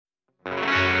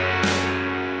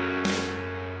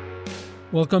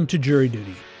Welcome to Jury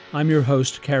Duty. I'm your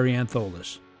host, Carrie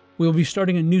Antholis. We will be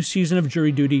starting a new season of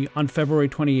Jury Duty on February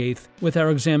 28th with our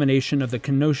examination of the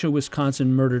Kenosha,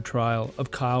 Wisconsin murder trial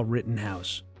of Kyle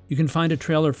Rittenhouse. You can find a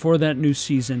trailer for that new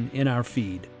season in our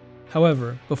feed.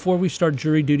 However, before we start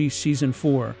Jury Duty Season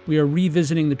 4, we are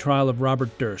revisiting the trial of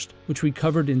Robert Durst, which we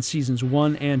covered in Seasons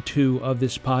 1 and 2 of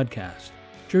this podcast.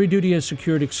 Jury Duty has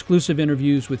secured exclusive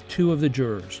interviews with two of the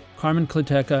jurors, Carmen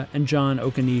Kleteca and John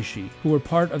Okanishi, who were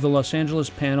part of the Los Angeles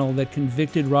panel that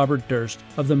convicted Robert Durst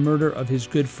of the murder of his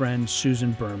good friend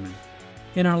Susan Berman.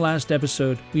 In our last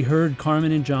episode, we heard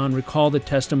Carmen and John recall the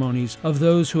testimonies of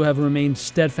those who have remained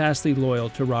steadfastly loyal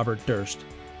to Robert Durst.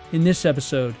 In this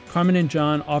episode, Carmen and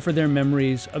John offer their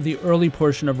memories of the early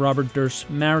portion of Robert Durst's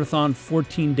marathon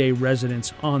 14-day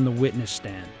residence on the witness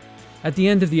stand. At the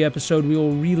end of the episode, we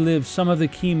will relive some of the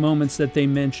key moments that they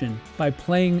mention by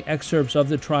playing excerpts of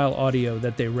the trial audio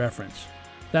that they reference.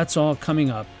 That's all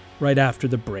coming up right after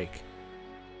the break.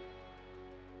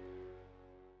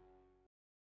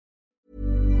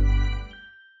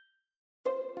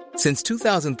 Since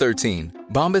 2013,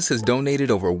 Bombas has donated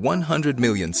over 100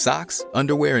 million socks,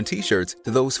 underwear, and T-shirts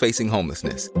to those facing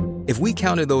homelessness. If we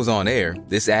counted those on air,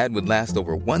 this ad would last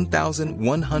over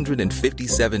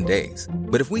 1,157 days.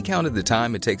 But if we counted the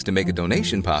time it takes to make a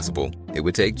donation possible, it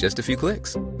would take just a few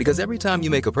clicks. Because every time you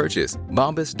make a purchase,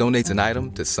 Bombas donates an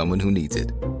item to someone who needs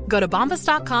it. Go to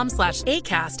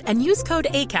bombas.com/ACAST and use code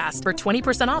ACAST for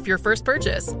 20% off your first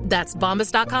purchase. That's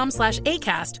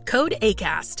bombas.com/ACAST, code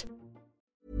ACAST.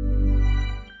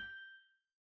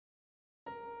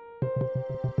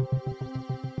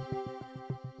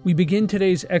 We begin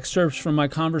today's excerpts from my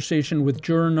conversation with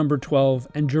juror number 12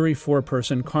 and jury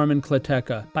foreperson Carmen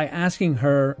Kleteca by asking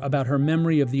her about her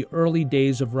memory of the early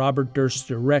days of Robert Durst's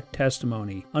direct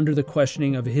testimony under the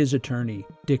questioning of his attorney,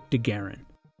 Dick DeGuerin.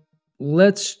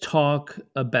 Let's talk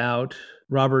about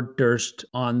Robert Durst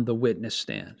on the witness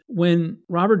stand. When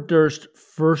Robert Durst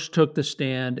first took the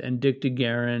stand and Dick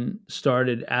DeGuerin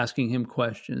started asking him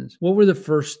questions, what were the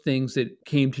first things that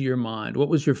came to your mind? What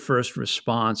was your first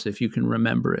response, if you can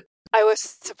remember it? I was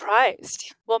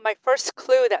surprised. Well, my first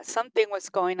clue that something was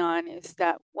going on is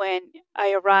that when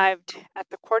I arrived at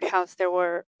the courthouse, there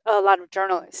were a lot of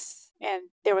journalists and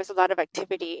there was a lot of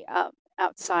activity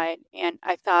outside. And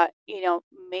I thought,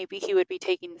 maybe he would be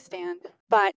taking the stand.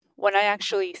 But when I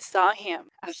actually saw him,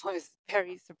 I was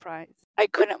very surprised. I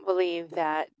couldn't believe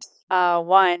that,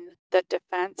 one, the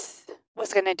defense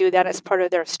was going to do that as part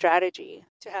of their strategy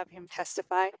to have him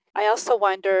testify. I also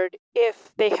wondered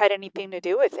if they had anything to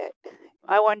do with it.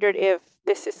 I wondered if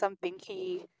this is something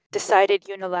he decided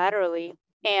unilaterally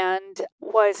and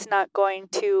was not going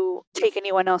to take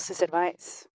anyone else's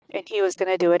advice. And he was going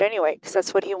to do it anyway, because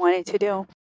that's what he wanted to do.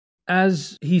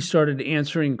 As he started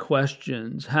answering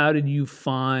questions, how did you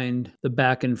find the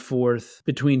back and forth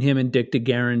between him and Dick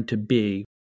DeGuerin to be?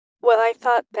 Well, I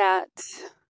thought that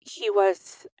he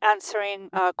was answering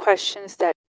questions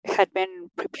that had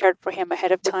been prepared for him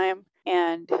ahead of time,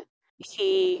 and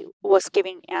he was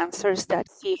giving answers that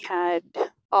he had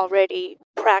already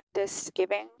practiced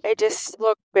giving. It just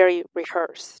looked very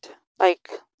rehearsed,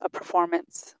 like a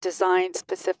performance designed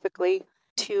specifically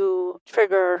to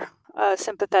trigger a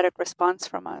sympathetic response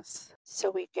from us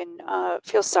so we can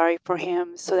feel sorry for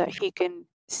him, so that he can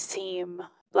seem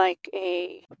like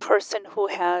a person who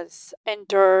has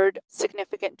endured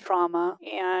significant trauma.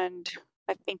 And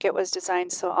I think it was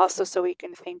designed so we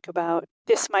can think about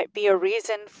this might be a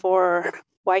reason for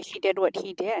why he did what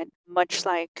he did, much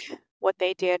like what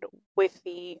they did with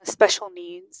the special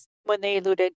needs when they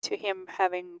alluded to him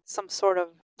having some sort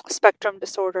of spectrum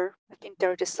disorder. I think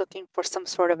they're just looking for some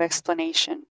sort of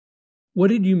explanation. What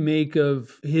did you make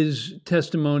of his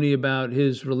testimony about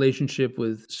his relationship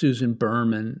with Susan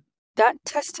Berman? That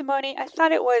testimony, I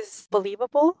thought it was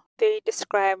believable. They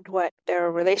described what their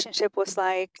relationship was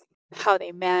like, how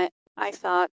they met. I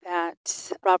thought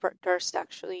that Robert Durst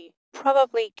actually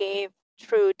probably gave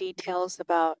true details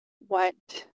about what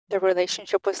their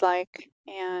relationship was like.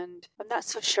 And I'm not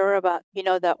so sure about,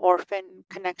 the orphan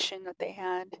connection that they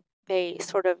had. They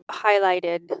sort of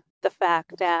highlighted the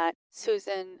fact that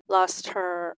Susan lost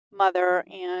her mother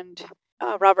and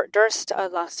Robert Durst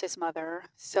lost his mother.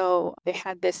 So they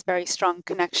had this very strong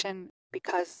connection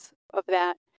because of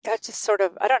that. That just sort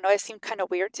of, I don't know, it seemed kind of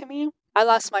weird to me. I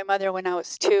lost my mother when I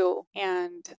was 2,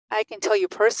 and I can tell you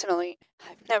personally,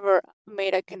 I've never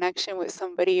made a connection with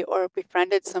somebody or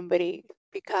befriended somebody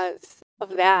because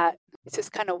of that. It's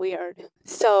just kind of weird.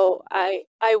 So I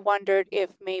wondered if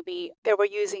maybe they were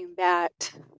using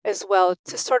that as well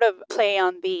to sort of play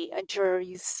on the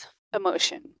jury's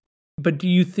emotion. But do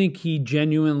you think he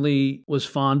genuinely was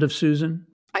fond of Susan?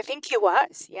 I I think he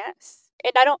was, yes.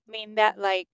 And I don't mean that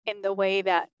like in the way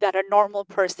that a normal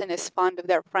person is fond of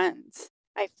their friends.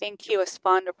 I think he was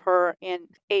fond of her in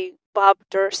a Bob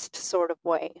Durst sort of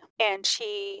way. And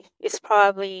she is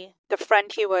probably the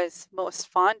friend he was most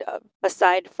fond of,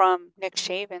 aside from Nick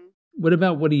Shaven. What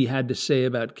about what he had to say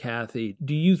about Kathy?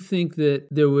 Do you think that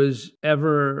there was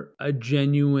ever a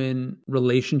genuine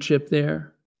relationship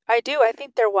there? I do. I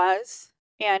think there was.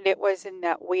 And it was in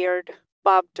that weird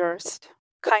Bob Durst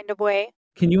kind of way.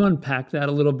 Can you unpack that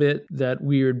a little bit, that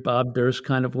weird Bob Durst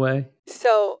kind of way?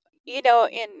 So,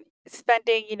 in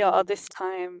spending, all this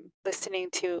time listening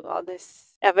to all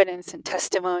this evidence and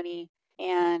testimony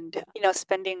and,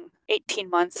 spending 18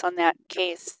 months on that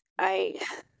case, I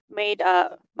made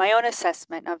my own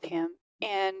assessment of him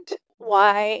and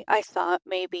why I thought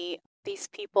maybe these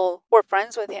people were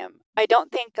friends with him. I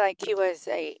don't think like he was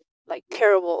a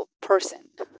terrible person,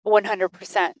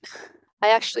 100%. I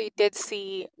actually did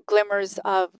see glimmers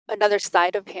of another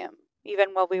side of him, even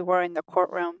while we were in the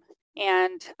courtroom.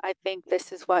 And I think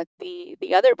this is what the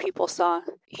other people saw.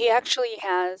 He actually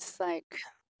has like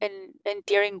an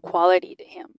endearing quality to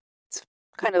him. It's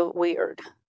kind of weird.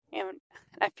 And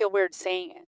I feel weird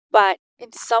saying it. But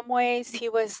in some ways, he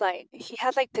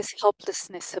had like this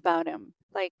helplessness about him,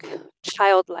 like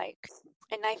childlike.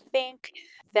 And I think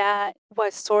that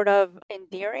was sort of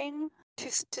endearing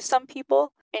to some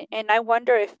people. And I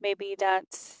wonder if maybe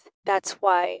that's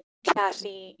why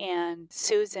Kathy and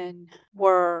Susan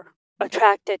were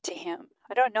attracted to him.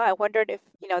 I don't know. I wondered if,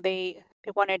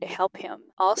 they wanted to help him.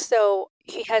 Also,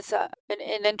 he has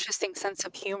an interesting sense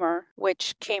of humor,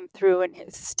 which came through in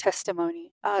his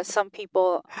testimony. Some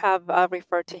people have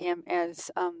referred to him as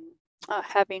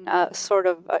having a sort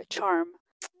of a charm,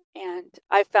 and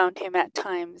I found him at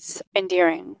times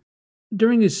endearing.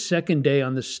 During his second day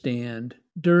on the stand,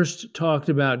 Durst talked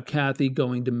about Kathy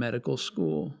going to medical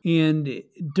school. And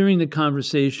during the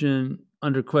conversation,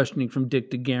 under questioning from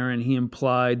Dick DeGuerin, he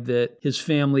implied that his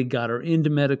family got her into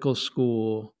medical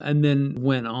school and then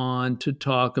went on to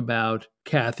talk about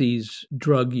Kathy's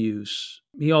drug use.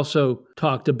 He also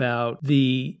talked about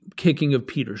the kicking of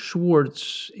Peter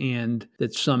Schwartz and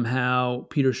that somehow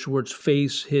Peter Schwartz's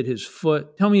face hit his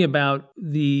foot. Tell me about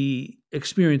the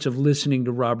experience of listening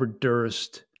to Robert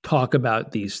Durst talk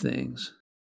about these things.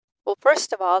 Well,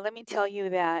 first of all, let me tell you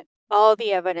that all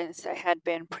the evidence that had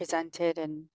been presented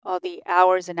and all the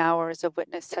hours and hours of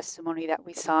witness testimony that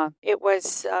we saw, it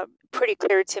was pretty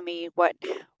clear to me what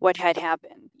had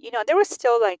happened. There was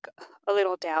still like a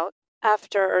little doubt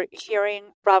after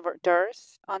hearing Robert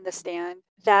Durst on the stand.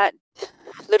 That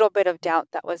little bit of doubt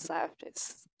that was left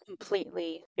is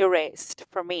completely erased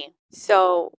for me.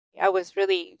 So I was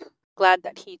really glad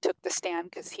that he took the stand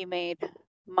because he made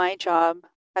my job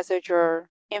as a juror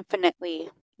infinitely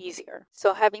easier.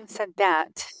 So having said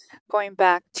that, going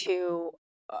back to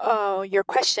your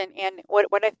question and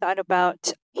what I thought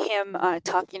about him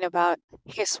talking about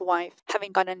his wife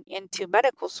having gotten into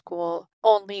medical school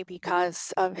only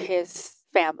because of his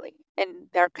family and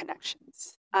their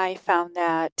connections, I found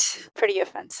that pretty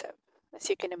offensive, as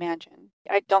you can imagine.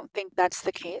 I don't think that's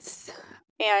the case.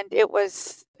 And it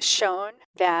was shown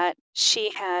that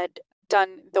she had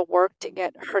done the work to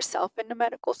get herself into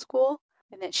medical school,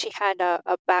 and that she had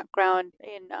a background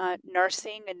in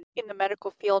nursing and in the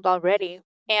medical field already.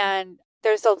 And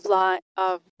there's a lot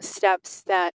of steps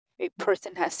that a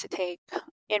person has to take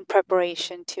in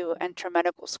preparation to enter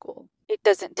medical school. It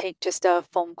doesn't take just a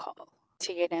phone call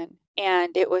to get in.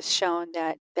 And it was shown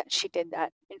that she did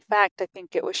that. In fact, I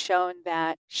think it was shown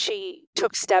that she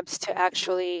took steps to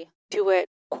actually do it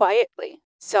quietly.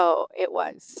 So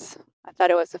I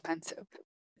thought it was offensive.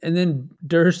 And then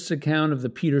Durst's account of the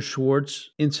Peter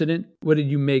Schwartz incident. What did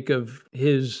you make of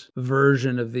his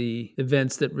version of the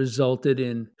events that resulted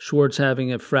in Schwartz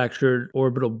having a fractured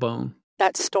orbital bone?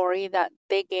 That story that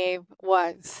they gave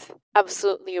was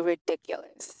absolutely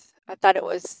ridiculous. I thought it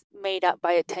was made up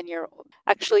by a 10-year-old.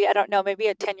 Actually, I don't know, maybe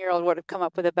a 10-year-old would have come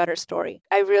up with a better story.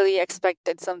 I really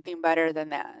expected something better than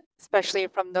that, especially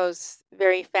from those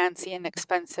very fancy and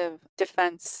expensive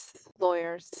defense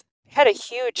lawyers. They had a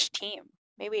huge team.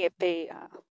 Maybe if they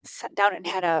sat down and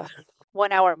had a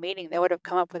 1-hour meeting, they would have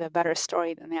come up with a better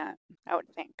story than that, I would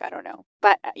think. I don't know.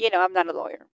 But, I'm not a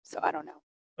lawyer, so I don't know.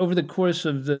 Over the course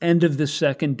of the end of the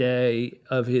second day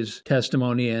of his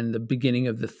testimony and the beginning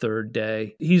of the third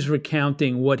day, he's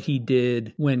recounting what he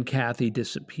did when Kathy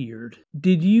disappeared.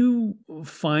 Did you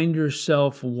find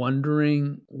yourself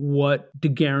wondering what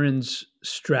DeGuerin's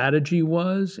strategy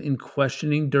was in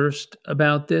questioning Durst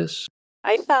about this?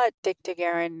 I thought Dick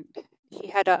DeGuerin, he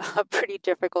had a pretty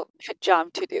difficult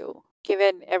job to do.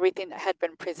 given everything that had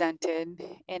been presented.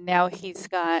 And now he's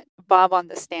got Bob on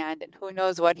the stand, and who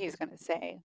knows what he's going to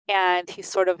say. And he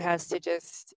sort of has to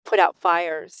just put out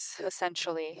fires,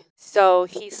 essentially. So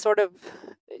he's sort of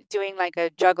doing like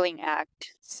a juggling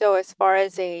act. So as far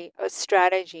as a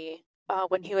strategy,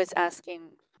 when he was asking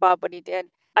Bob what he did,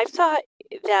 I thought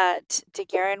that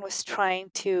DeGuerin was trying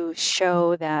to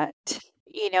show that,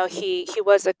 he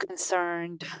was a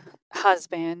concerned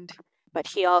husband, but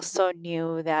he also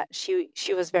knew that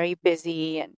she was very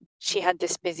busy and she had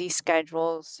this busy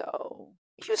schedule. So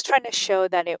he was trying to show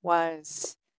that it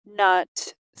was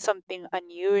not something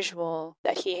unusual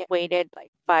that he waited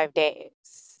like 5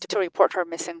 days to report her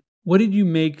missing. What did you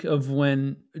make of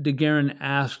when DeGuerin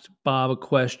asked Bob a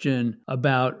question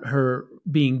about her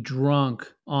being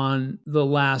drunk on the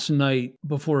last night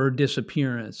before her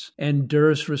disappearance, and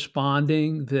Durst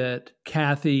responding that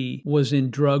Kathy was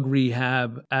in drug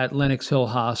rehab at Lenox Hill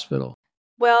Hospital?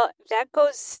 Well, that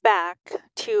goes back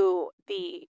to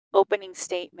the opening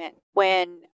statement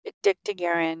when Dick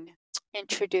DeGuerin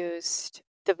introduced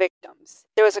the victims.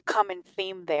 There was a common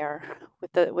theme there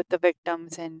with the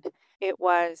victims, and it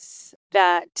was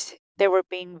that they were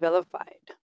being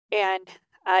vilified. And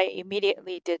I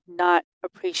immediately did not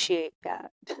appreciate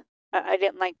that. I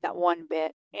didn't like that one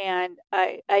bit. And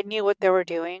I knew what they were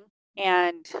doing.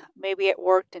 And maybe it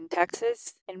worked in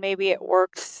Texas, and maybe it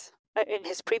works in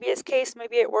his previous case.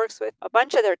 Maybe it works with a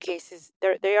bunch of their cases.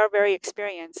 They are very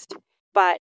experienced.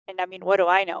 But, and I mean, what do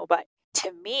I know? But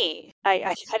to me,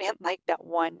 I didn't like that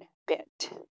one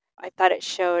bit. I thought it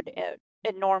showed an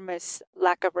enormous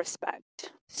lack of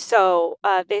respect. So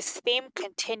this theme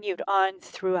continued on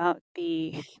throughout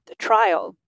the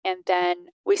trial. And then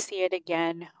we see it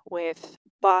again with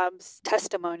Bob's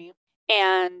testimony.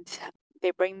 And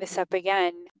they bring this up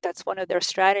again. That's one of their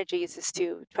strategies, is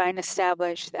to try and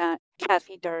establish that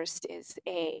Kathy Durst is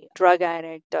a drug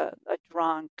addict, a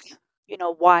drunk,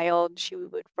 wild. She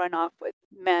would run off with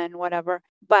men, whatever.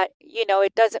 But,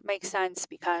 it doesn't make sense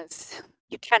because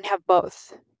you can't have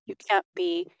both. You can't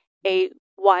be a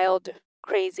wild,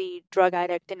 crazy drug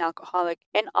addict and alcoholic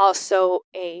and also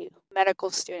a medical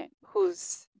student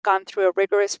who's gone through a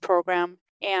rigorous program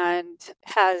and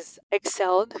has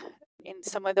excelled in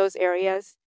some of those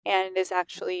areas and is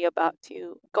actually about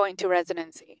to go into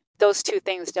residency. Those two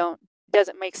things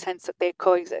doesn't make sense that they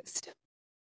coexist.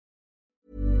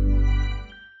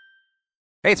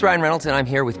 Hey, it's Ryan Reynolds, and I'm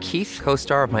here with Keith,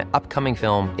 co-star of my upcoming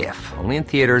film, If, only in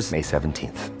theaters May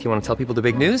 17th. Do you want to tell people the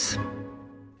big news?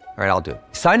 All right, I'll do it.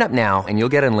 Sign up now and you'll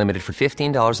get unlimited for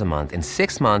 $15 a month and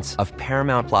 6 months of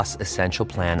Paramount Plus Essential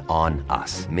Plan on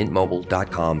us.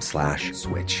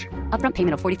 MintMobile.com/switch. Upfront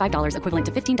payment of $45 equivalent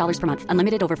to $15 per month.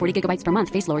 Unlimited over 40 gigabytes per month.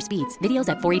 Face lower speeds. Videos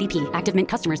at 480p. Active Mint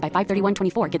customers by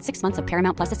 531.24 get 6 months of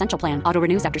Paramount Plus Essential Plan. Auto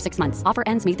renews after 6 months. Offer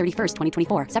ends May 31st,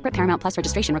 2024. Separate Paramount Plus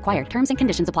registration required. Terms and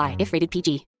conditions apply if rated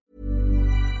PG.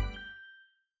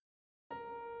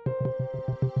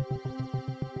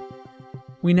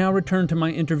 We now return to my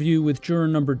interview with juror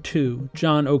number 2,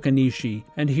 John Okanishi,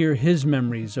 and hear his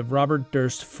memories of Robert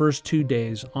Durst's first 2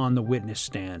 days on the witness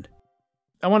stand.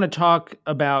 I want to talk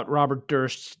about Robert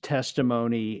Durst's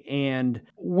testimony. And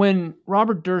when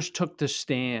Robert Durst took the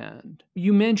stand,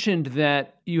 you mentioned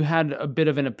that you had a bit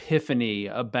of an epiphany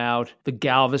about the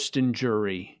Galveston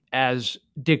jury as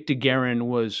Dick DeGuerin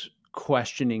was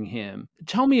questioning him.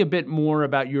 Tell me a bit more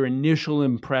about your initial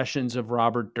impressions of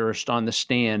Robert Durst on the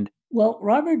stand. Well,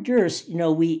 Robert Durst,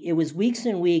 it was weeks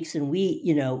and weeks, and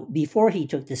before he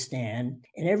took the stand,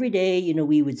 and every day,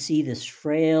 we would see this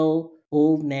frail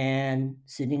old man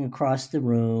sitting across the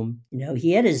room.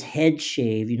 He had his head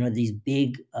shaved, these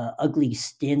big, ugly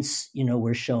stints,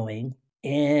 were showing.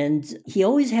 And he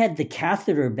always had the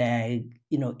catheter bag,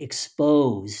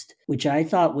 exposed, which I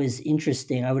thought was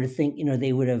interesting. I would have think,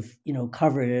 they would have,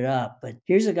 covered it up. But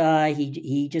here's a guy,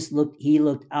 he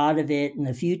looked out of it. And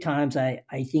a few times I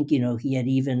think, he had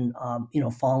even,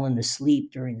 fallen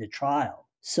asleep during the trial.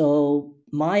 So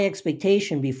my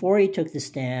expectation before he took the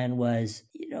stand was,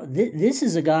 this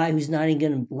is a guy who's not even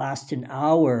going to last an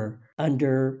hour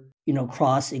under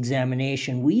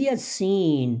cross-examination. We had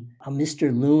seen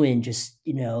Mr. Lewin just,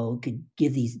 could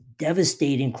give these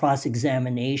devastating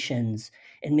cross-examinations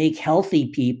and make healthy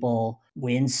people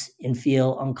wince and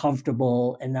feel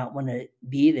uncomfortable and not want to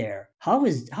be there. How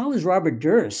is Robert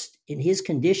Durst in his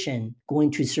condition going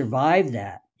to survive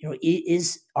that?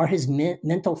 Are his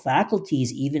mental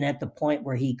faculties even at the point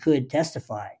where he could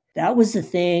testify? That was the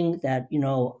thing that, I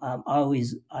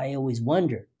always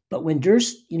wondered. But when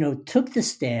Durst, took the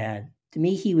stand, to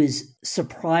me, he was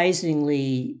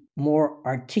surprisingly more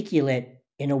articulate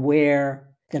and aware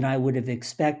than I would have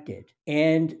expected.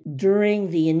 And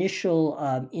during the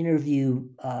initial interview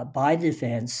by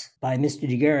defense, by Mr.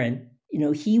 DeGuerin,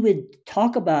 he would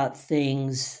talk about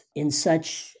things in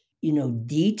such,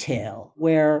 detail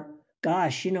where,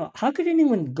 gosh, how could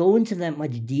anyone go into that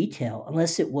much detail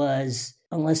unless it was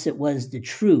the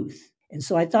truth? And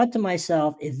so I thought to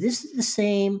myself, if this is the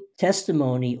same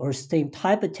testimony or same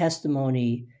type of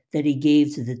testimony that he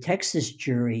gave to the Texas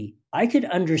jury, I could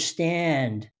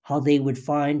understand how they would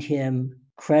find him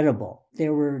credible.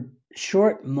 There were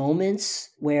short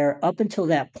moments where up until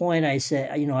that point, I said,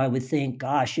 I would think,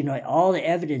 gosh, all the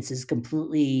evidence is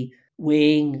completely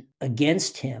weighing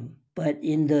against him. But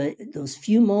in those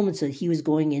few moments that he was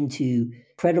going into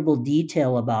credible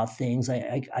detail about things,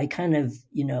 I kind of,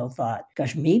 thought,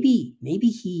 gosh, maybe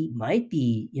he might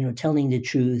be, telling the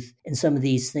truth in some of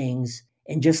these things.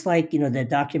 And just like, that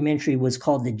documentary was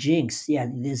called The Jinx, he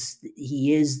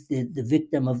is the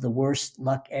victim of the worst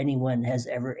luck anyone has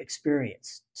ever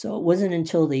experienced. So it wasn't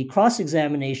until the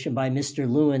cross-examination by Mr.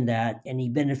 Lewin that any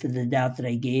benefit of the doubt that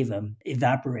I gave him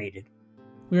evaporated.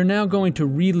 We are now going to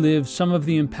relive some of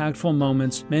the impactful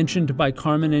moments mentioned by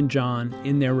Carmen and John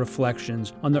in their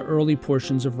reflections on the early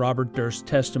portions of Robert Durst's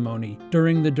testimony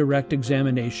during the direct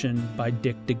examination by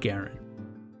Dick DeGuerin.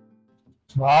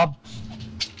 Bob,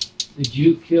 did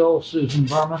you kill Susan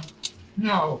Berman?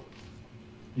 No.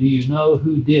 Do you know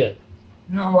who did?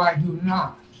 No, I do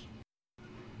not.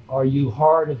 Are you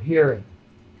hard of hearing?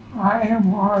 I am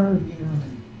hard of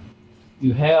hearing.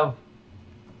 You have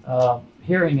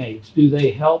hearing aids. Do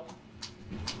they help?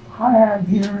 I have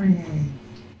hearing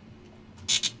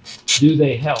aids. Do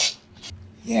they help?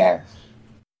 Yes.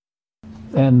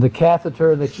 And the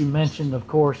catheter that you mentioned, of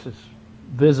course, is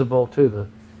visible to the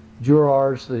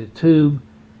jurors, the tube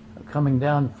coming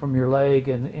down from your leg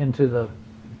and into the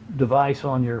device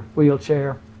on your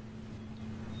wheelchair.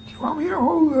 Do you want me to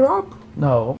hold it up?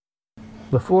 No.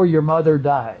 Before your mother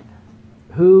died,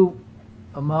 who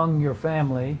among your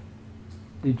family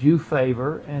did you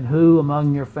favor, and who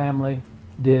among your family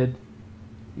did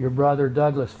your brother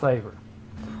Douglas favor?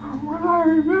 From what I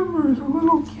remember as a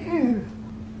little kid,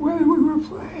 whether we were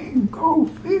playing Go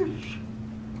Fish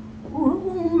or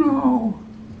Uno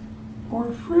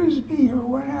or Frisbee or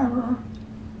whatever,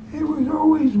 it was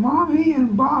always Mommy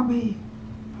and Bobby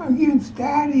against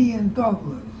Daddy and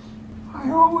Douglas. I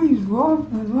always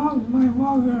loved my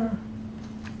mother,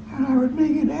 and I would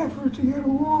make an effort to get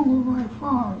along with my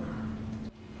father.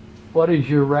 What is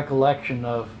your recollection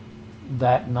of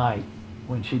that night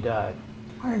when she died?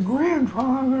 My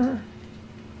grandfather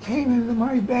came into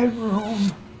my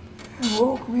bedroom and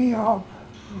woke me up,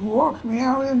 walked me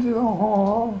out into the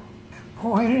hall, and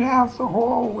pointed out the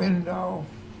hall window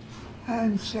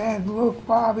and said, "Look,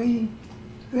 Bobby,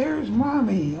 there's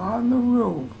Mommy on the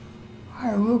roof."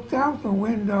 I looked out the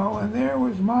window and there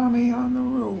was Mommy on the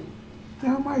roof.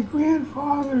 Now my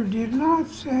grandfather did not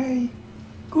say,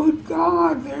 "Good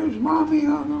God, there's Mommy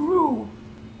on the roof."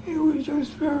 It was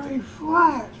just very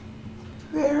flat.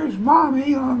 "There's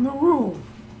Mommy on the roof.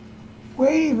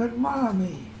 Wave at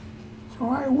Mommy." So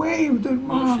I waved at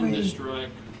Mommy. Motion to strike.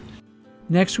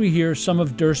 Next, we hear some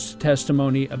of Durst's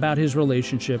testimony about his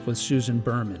relationship with Susan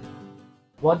Berman.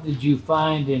 What did you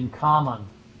find in common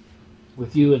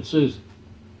with you and Susan?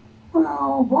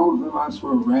 Well, both of us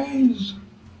were raised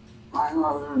by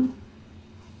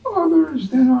others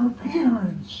than our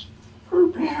parents. Her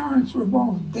parents were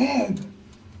both dead.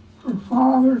 Her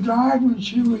father died when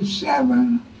she was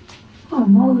 7. Her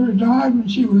mother died when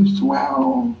she was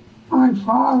 12. My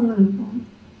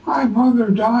mother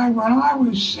died when I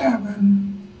was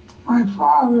 7. My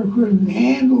father couldn't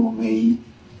handle me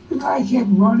because I kept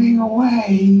running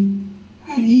away,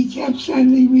 and he kept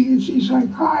sending me to see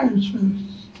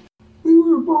psychiatrists. We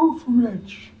were both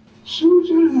rich.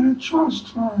 Susan had a trust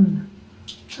fund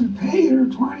and paid her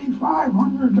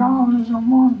 $2,500 a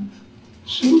month.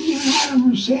 Susan had a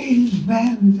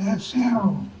Mercedes-Benz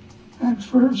SL. That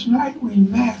first night we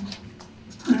met,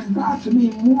 and it got to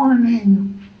be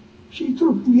morning, she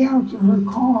took me out to her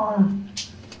car,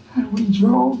 and we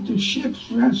drove to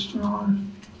Ship's Restaurant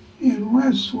in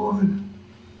Westwood,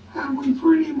 and we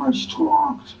pretty much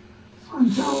talked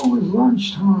until it was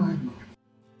lunchtime.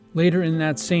 Later in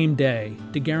that same day,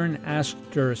 DeGuerin asked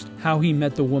Durst how he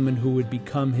met the woman who would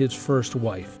become his first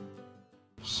wife.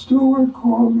 Stewart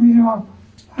called me up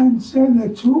and said the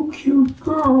 2 cute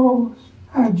girls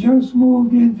had just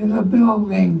moved into the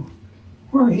building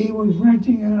where he was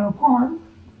renting an apartment.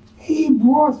 He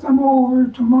brought them over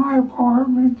to my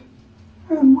apartment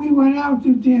and we went out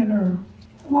to dinner.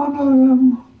 One of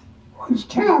them was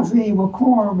Kathy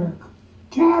McCormick.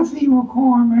 Kathy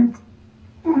McCormick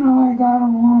and I got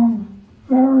along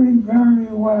very, very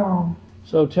well.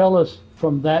 So tell us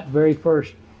from that very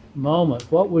first moment,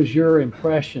 what was your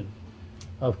impression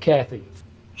of Kathy?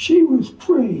 She was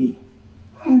pretty,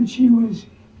 and she was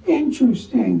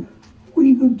interesting.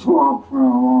 We could talk for a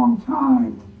long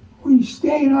time. We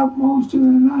stayed up most of the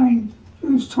night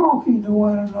just talking to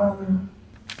one another.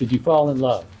 Did you fall in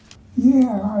love?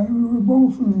 Yeah, we were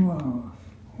both in love.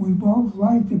 We both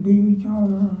liked to be with each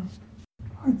other.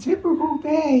 A typical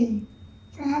day,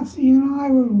 Kathy and I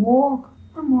would walk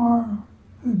from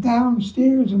the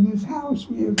downstairs of this house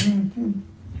we had rented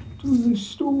to the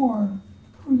store.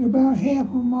 It was about half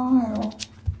a mile.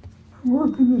 I'd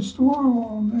work in the store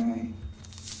all day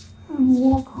and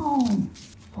walk home.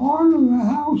 Part of the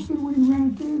house that we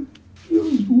rented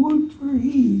used wood for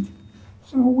heat,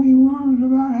 so we learned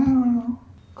about how to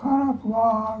cut up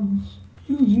logs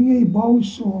using a bow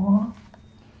saw.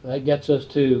 That gets us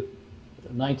to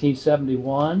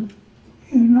 1971.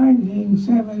 In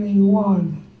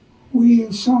 1971, we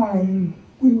decided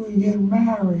we would get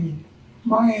married.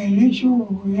 My initial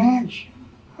reaction,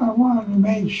 I wanted to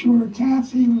make sure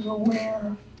Kathy was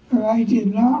aware that I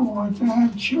did not want to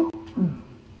have children.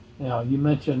 Now, you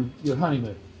mentioned your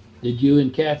honeymoon. Did you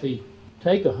and Kathy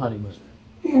take a honeymoon?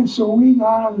 Yeah, so we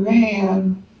got a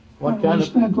van. What and we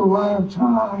spent a lot of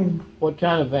time. What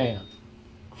kind of van?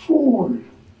 Ford.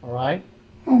 All right.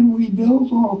 And we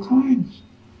built all kinds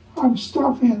of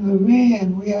stuff in the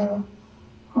van. We had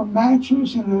a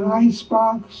mattress and an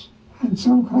icebox and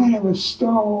some kind of a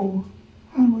stove.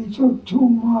 And we took 2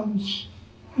 months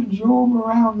and drove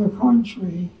around the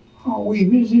country. We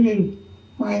visited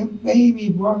my baby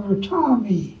brother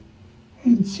Tommy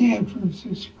in San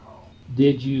Francisco.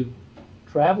 Did you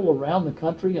travel around the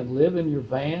country and live in your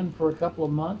van for a couple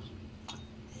of months?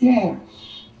 Yes.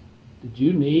 Did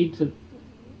you need to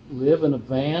live in a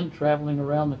van traveling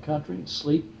around the country and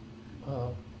sleep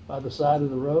by the side of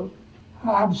the road?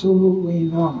 Absolutely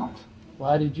not.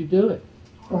 Why did you do it?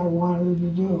 What I wanted to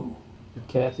do. Did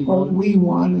Kathy What want we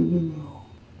wanted to do.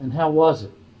 And how was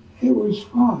it? It was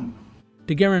fun.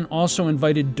 DeGuerin also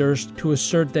invited Durst to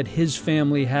assert that his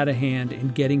family had a hand in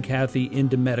getting Kathy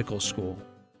into medical school.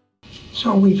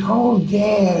 So we told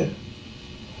Dad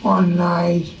one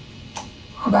night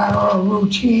about our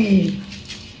routine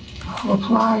of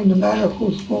applying to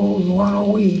medical schools 1 a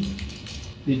week.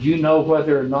 Did you know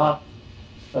whether or not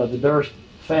the Durst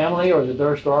family or the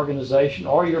Durst organization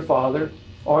or your father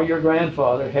or your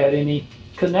grandfather had any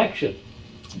connection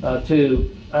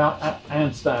to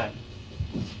Einstein?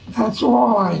 That's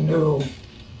all I knew.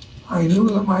 I knew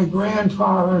that my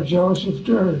grandfather, Joseph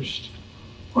Durst,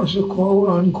 was the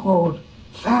quote-unquote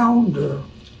founder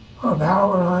of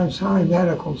Albert Einstein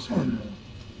Medical Center.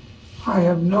 I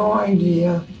have no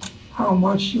idea how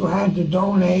much you had to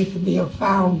donate to be a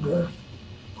founder,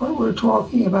 but we're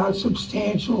talking about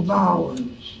substantial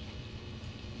dollars.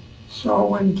 So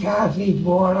when Kathy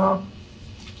brought up,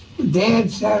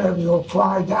 Dad said if you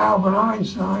applied to Albert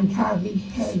Einstein, Kathy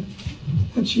said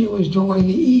that she was doing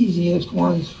the easiest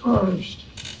ones first,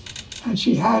 and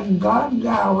she hadn't gotten to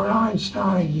Albert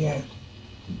Einstein yet.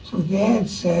 So Dad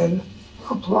said,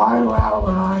 apply to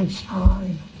Albert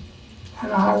Einstein,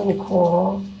 and I will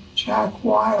call Jack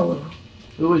Weiler.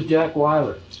 Who was Jack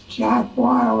Weiler? Jack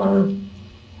Weiler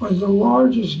was the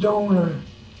largest donor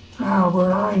to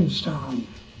Albert Einstein.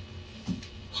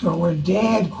 So when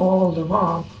Dad called him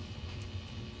up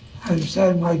and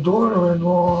said, my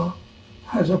daughter-in-law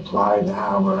has applied to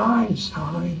Albert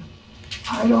Einstein,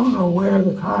 I don't know where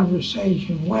the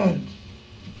conversation went,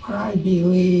 but I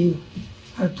believe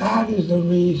that that is the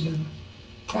reason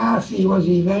Kathy was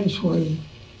eventually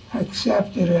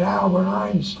accepted at Albert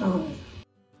Einstein.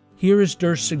 Here is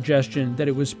Durst's suggestion that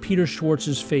it was Peter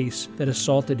Schwartz's face that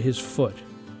assaulted his foot.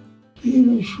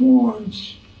 Peter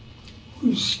Schwartz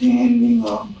was standing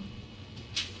up,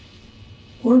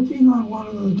 working on one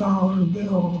of the dollar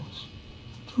bills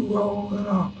to roll it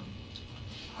up.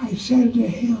 I said to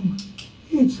him,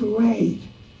 it's late.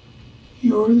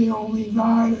 You're the only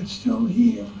guy that's still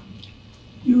here.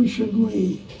 You should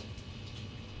leave.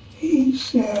 He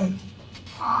said,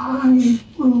 I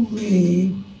will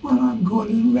leave when I'm good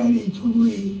and ready to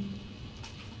leave.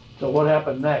 So what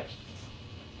happened next?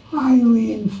 I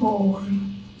leaned forward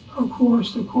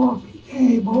across the coffee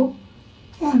table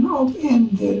and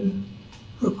upended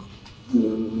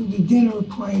the dinner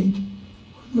plate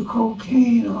with the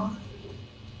cocaine on it.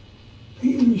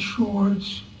 Peter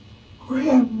Schwartz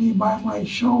grabbed me by my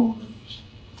shoulders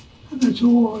and the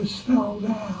two of us fell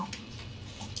down.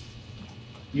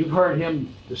 You've heard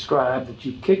him describe that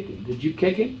you kicked him. Did you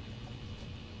kick him?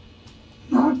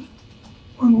 Not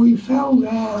when we fell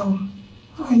down.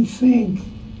 I think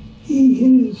he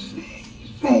hit his face.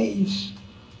 face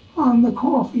on the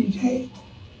coffee table.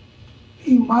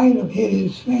 He might have hit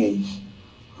his face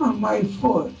on my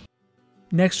foot.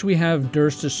 Next, we have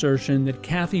Durst's assertion that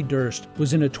Kathy Durst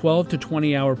was in a 12 to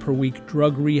 20 hour per week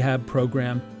drug rehab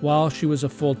program while she was a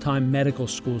full-time medical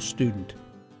school student.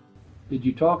 Did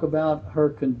you talk about her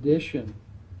condition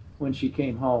when she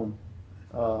came home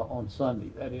on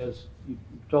Sunday? That is, you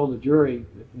told the jury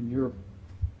in your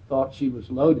thought she was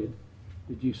loaded.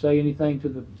 Did you say anything to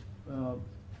the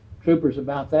troopers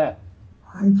about that?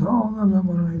 I told them that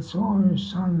when I saw her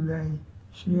Sunday,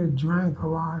 she had drank a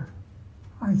lot.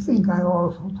 I think I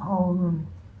also told them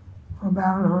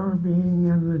about her being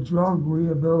in the drug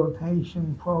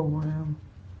rehabilitation program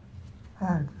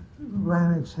at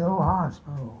Lenox Hill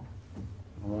Hospital.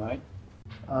 All right.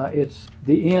 It's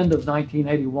the end of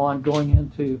 1981, going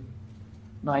into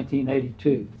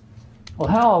 1982. Well,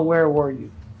 how aware were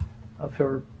you of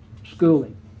her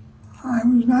schooling? I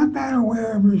was not that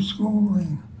aware of her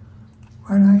schooling,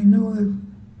 but I knew that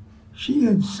she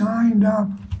had signed up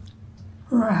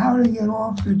for a How to Get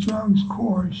Off the Drugs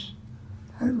course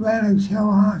at Lenox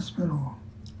Hill Hospital.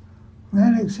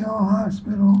 Lenox Hill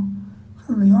Hospital is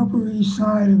on the Upper East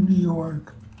Side of New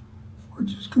York,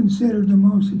 which is considered the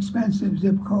most expensive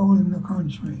zip code in the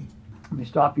country. Let me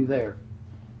stop you there.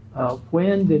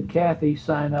 When did Kathy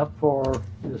sign up for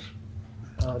this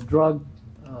drug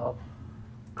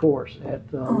course at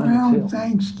Lenox Hill? Around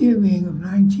Thanksgiving of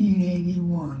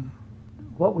 1981.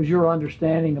 What was your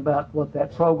understanding about what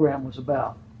that program was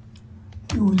about?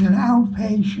 It was an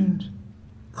outpatient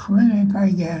clinic, I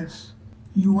guess.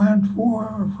 You went 4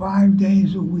 or 5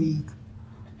 days a week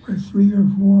for 3 or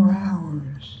 4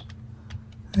 hours.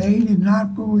 They did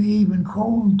not believe in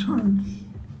cold turkey.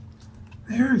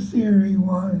 Their theory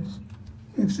was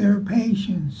if their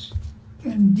patients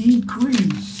can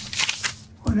decrease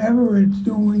whatever it's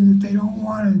doing that they don't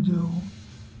want to do,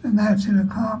 then that's an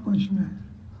accomplishment.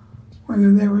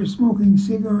 Whether they were smoking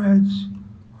cigarettes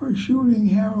or shooting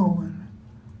heroin,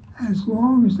 as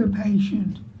long as the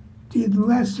patient did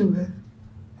less of it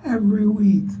every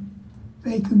week,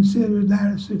 they considered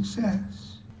that a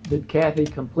success. Did Kathy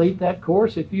complete that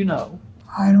course, if you know?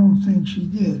 I don't think she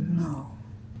did, no.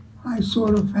 I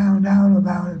sort of found out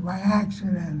about it by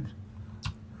accident,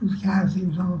 because Kathy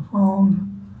was on the phone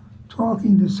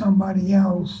talking to somebody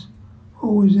else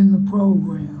who was in the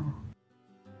program.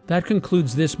 That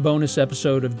concludes this bonus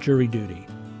episode of Jury Duty.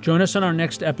 Join us on our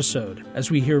next episode as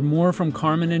we hear more from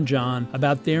Carmen and John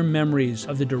about their memories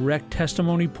of the direct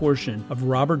testimony portion of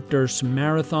Robert Durst's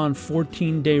marathon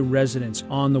 14-day residence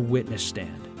on the witness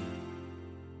stand.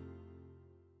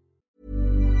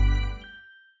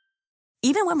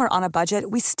 Even when we're on a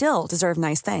budget, we still deserve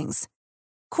nice things.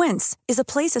 Quince is a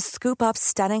place to scoop up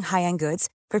stunning high-end goods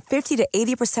for 50 to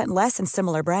 80% less than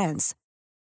similar brands.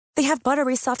 They have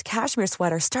buttery soft cashmere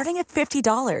sweaters starting at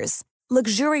 $50,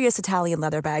 luxurious Italian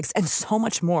leather bags, and so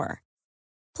much more.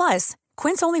 Plus,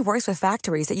 Quince only works with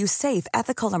factories that use safe,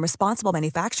 ethical, and responsible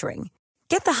manufacturing.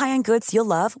 Get the high-end goods you'll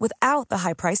love without the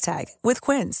high price tag with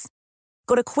Quince.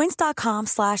 Go to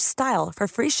quince.com/style for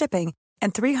free shipping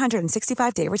and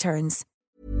 365-day returns.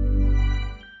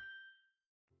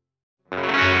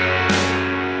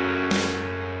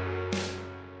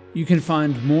 You can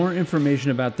find more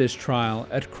information about this trial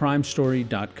at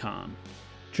crimestory.com.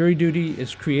 Jury Duty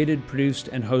is created, produced,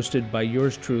 and hosted by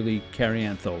yours truly, Carrie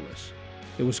Antholis.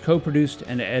 It was co-produced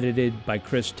and edited by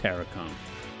Chris Tarracone.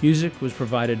 Music was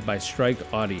provided by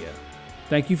Strike Audio.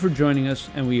 Thank you for joining us,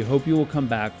 and we hope you will come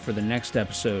back for the next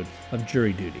episode of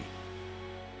Jury Duty.